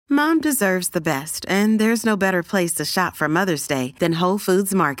Mom deserves the best, and there's no better place to shop for Mother's Day than Whole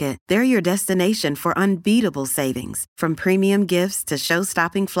Foods Market. They're your destination for unbeatable savings, from premium gifts to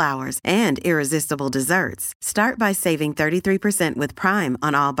show-stopping flowers and irresistible desserts. Start by saving 33% with Prime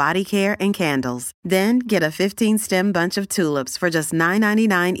on all body care and candles. Then get a 15-stem bunch of tulips for just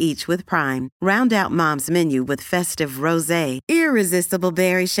 $9.99 each with Prime. Round out Mom's menu with festive rosé, irresistible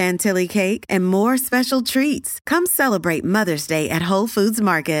berry chantilly cake, and more special treats. Come celebrate Mother's Day at Whole Foods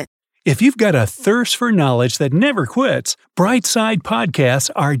Market. If you've got a thirst for knowledge that never quits, Brightside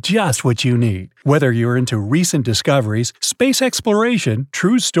Podcasts are just what you need. Whether you're into recent discoveries, space exploration,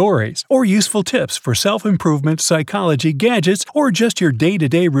 true stories, or useful tips for self-improvement, psychology, gadgets, or just your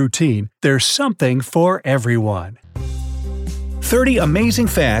day-to-day routine, there's something for everyone. 30 amazing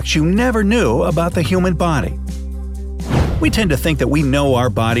facts you never knew about the human body. We tend to think that we know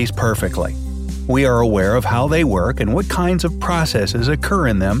our bodies perfectly. We are aware of how they work and what kinds of processes occur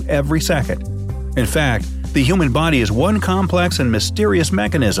in them every second. In fact, the human body is one complex and mysterious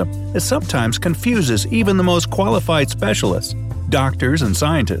mechanism that sometimes confuses even the most qualified specialists, doctors, and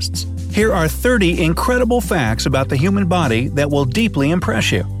scientists. Here are 30 incredible facts about the human body that will deeply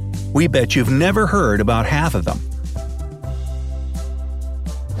impress you. We bet you've never heard about half of them.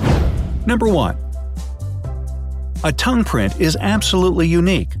 Number 1. A tongue print is absolutely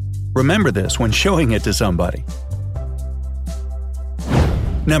unique. Remember this when showing it to somebody.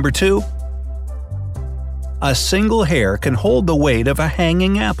 Number 2. A single hair can hold the weight of a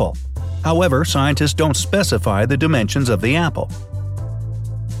hanging apple. However, scientists don't specify the dimensions of the apple.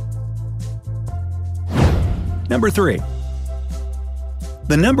 Number 3.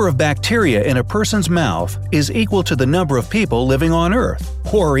 The number of bacteria in a person's mouth is equal to the number of people living on Earth,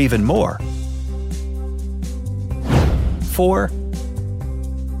 or even more. 4.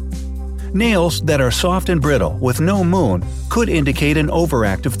 Nails that are soft and brittle with no moon could indicate an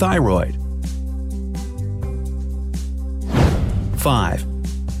overactive thyroid. 5.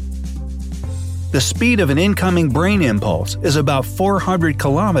 The speed of an incoming brain impulse is about 400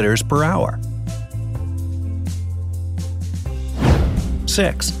 kilometers per hour.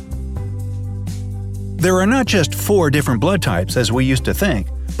 6. There are not just 4 different blood types as we used to think,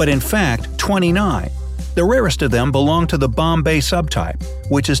 but in fact 29. The rarest of them belong to the Bombay subtype,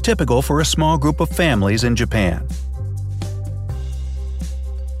 which is typical for a small group of families in Japan.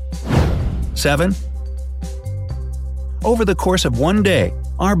 7. Over the course of one day,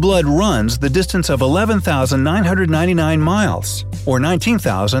 our blood runs the distance of 11,999 miles, or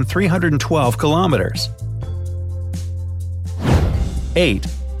 19,312 kilometers. 8.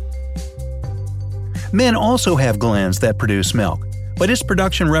 Men also have glands that produce milk, but its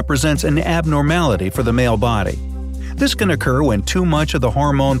production represents an abnormality for the male body. This can occur when too much of the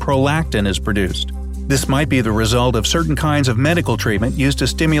hormone prolactin is produced. This might be the result of certain kinds of medical treatment used to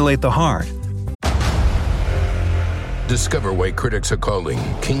stimulate the heart. Discover why critics are calling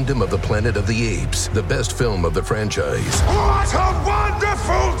Kingdom of the Planet of the Apes the best film of the franchise. What a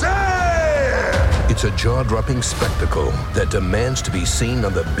wonderful day! It's a jaw-dropping spectacle that demands to be seen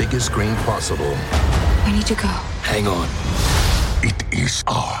on the biggest screen possible. I need to go. Hang on. It is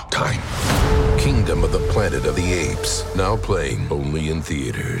our time. Kingdom of the Planet of the Apes. Now playing only in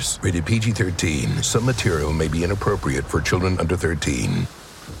theaters. Rated PG-13. Some material may be inappropriate for children under 13.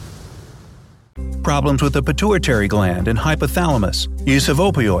 Problems with the pituitary gland and hypothalamus, use of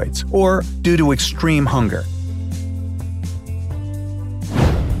opioids, or due to extreme hunger.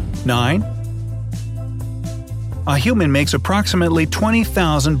 9. A human makes approximately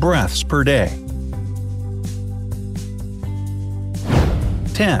 20,000 breaths per day.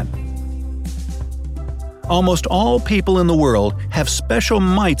 10. Almost all people in the world have special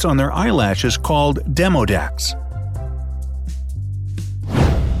mites on their eyelashes called demodex.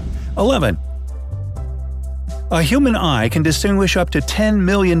 11. A human eye can distinguish up to 10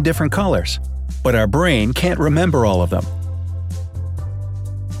 million different colors, but our brain can't remember all of them.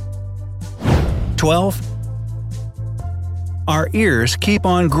 12. Our ears keep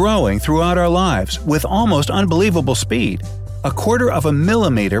on growing throughout our lives with almost unbelievable speed, 1/4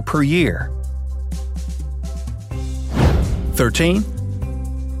 millimeter per year. 13.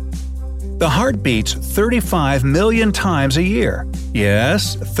 The heart beats 35 million times a year.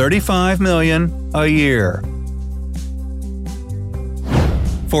 Yes, 35 million a year.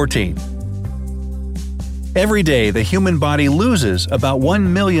 14. Every day, the human body loses about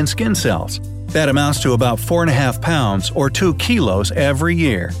 1 million skin cells. That amounts to about 4.5 pounds or 2 kilos every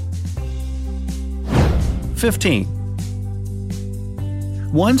year. 15.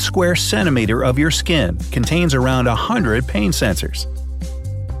 1 square centimeter of your skin contains around 100 pain sensors.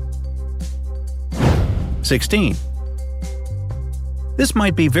 16. This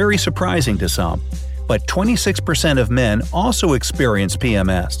might be very surprising to some, but 26% of men also experience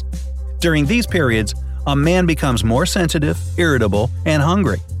PMS. During these periods, a man becomes more sensitive, irritable, and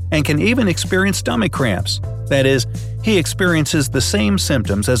hungry, and can even experience stomach cramps. That is, he experiences the same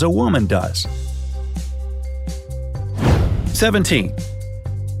symptoms as a woman does. 17.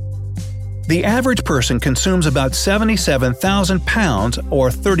 The average person consumes about 77,000 pounds or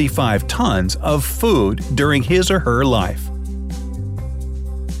 35 tons of food during his or her life.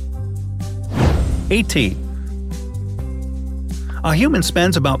 18. A human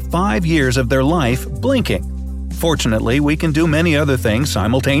spends about 5 years of their life blinking. Fortunately, we can do many other things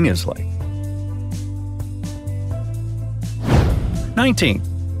simultaneously. 19.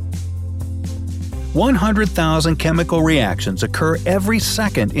 100,000 chemical reactions occur every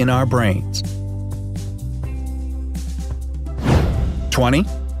second in our brains. 20.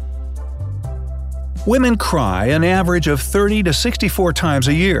 Women cry an average of 30 to 64 times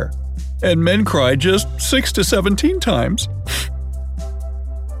a year, and men cry just 6 to 17 times.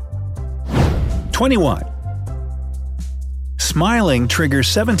 21. Smiling triggers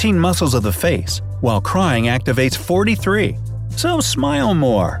 17 muscles of the face, while crying activates 43. So smile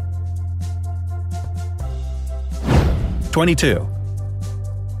more. 22.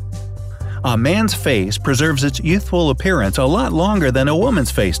 A man's face preserves its youthful appearance a lot longer than a woman's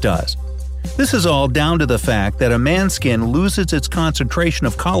face does. This is all down to the fact that a man's skin loses its concentration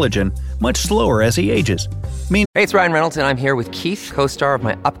of collagen much slower as he ages. Hey, it's Ryan Reynolds, and I'm here with Keith, co-star of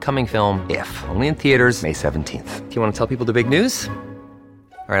my upcoming film, If, only in theaters May 17th. Do you want to tell people the big news?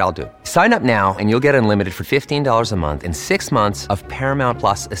 All right, I'll do it. Sign up now and you'll get unlimited for $15 a month and 6 months of Paramount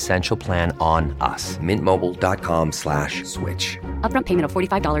Plus Essential Plan on us. MintMobile.com/switch. Upfront payment of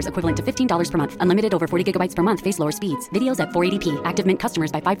 $45 equivalent to $15 per month. Unlimited over 40 gigabytes per month. Face lower speeds. Videos at 480p. Active Mint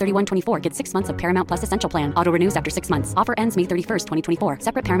customers by 531.24 get 6 months of Paramount Plus Essential Plan. Auto renews after 6 months. Offer ends May 31st, 2024.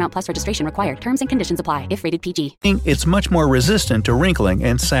 Separate Paramount Plus registration required. Terms and conditions apply if rated PG. It's much more resistant to wrinkling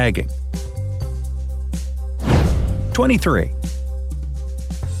and sagging. 23.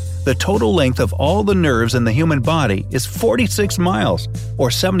 The total length of all the nerves in the human body is 46 miles, or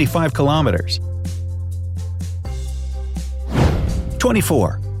 75 kilometers.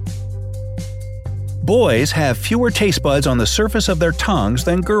 24. Boys have fewer taste buds on the surface of their tongues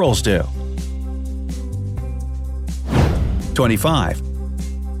than girls do. 25.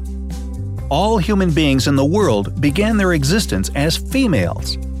 All human beings in the world began their existence as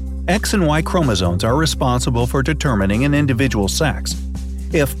females. X and Y chromosomes are responsible for determining an individual's sex.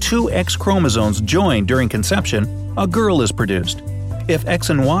 If 2 X chromosomes join during conception, a girl is produced. If X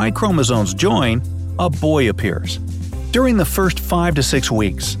and Y chromosomes join, a boy appears. During the first 5 to 6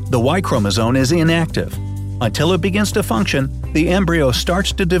 weeks, the Y chromosome is inactive. Until it begins to function, the embryo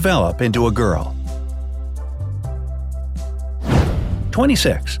starts to develop into a girl.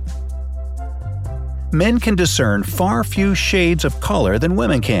 26. Men can discern far fewer shades of color than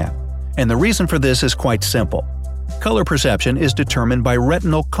women can, and the reason for this is quite simple. Color perception is determined by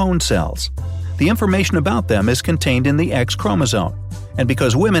retinal cone cells. The information about them is contained in the X chromosome, and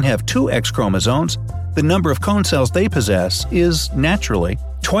because women have 2 X chromosomes, the number of cone cells they possess is, naturally,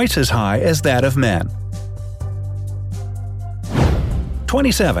 twice as high as that of men.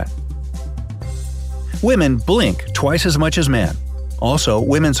 27. Women blink twice as much as men. Also,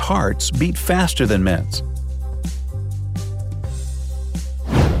 women's hearts beat faster than men's.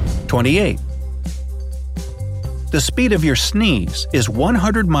 28. The speed of your sneeze is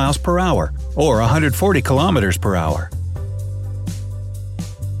 100 miles per hour, or 140 kilometers per hour.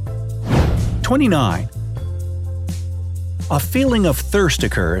 29. A feeling of thirst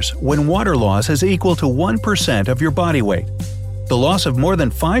occurs when water loss is equal to 1% of your body weight. The loss of more than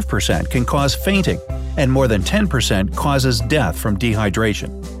 5% can cause fainting, and more than 10% causes death from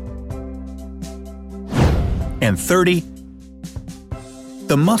dehydration. And 30.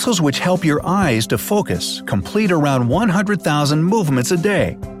 The muscles which help your eyes to focus complete around 100,000 movements a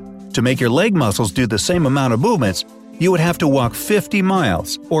day. To make your leg muscles do the same amount of movements, you would have to walk 50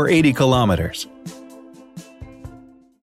 miles or 80 kilometers.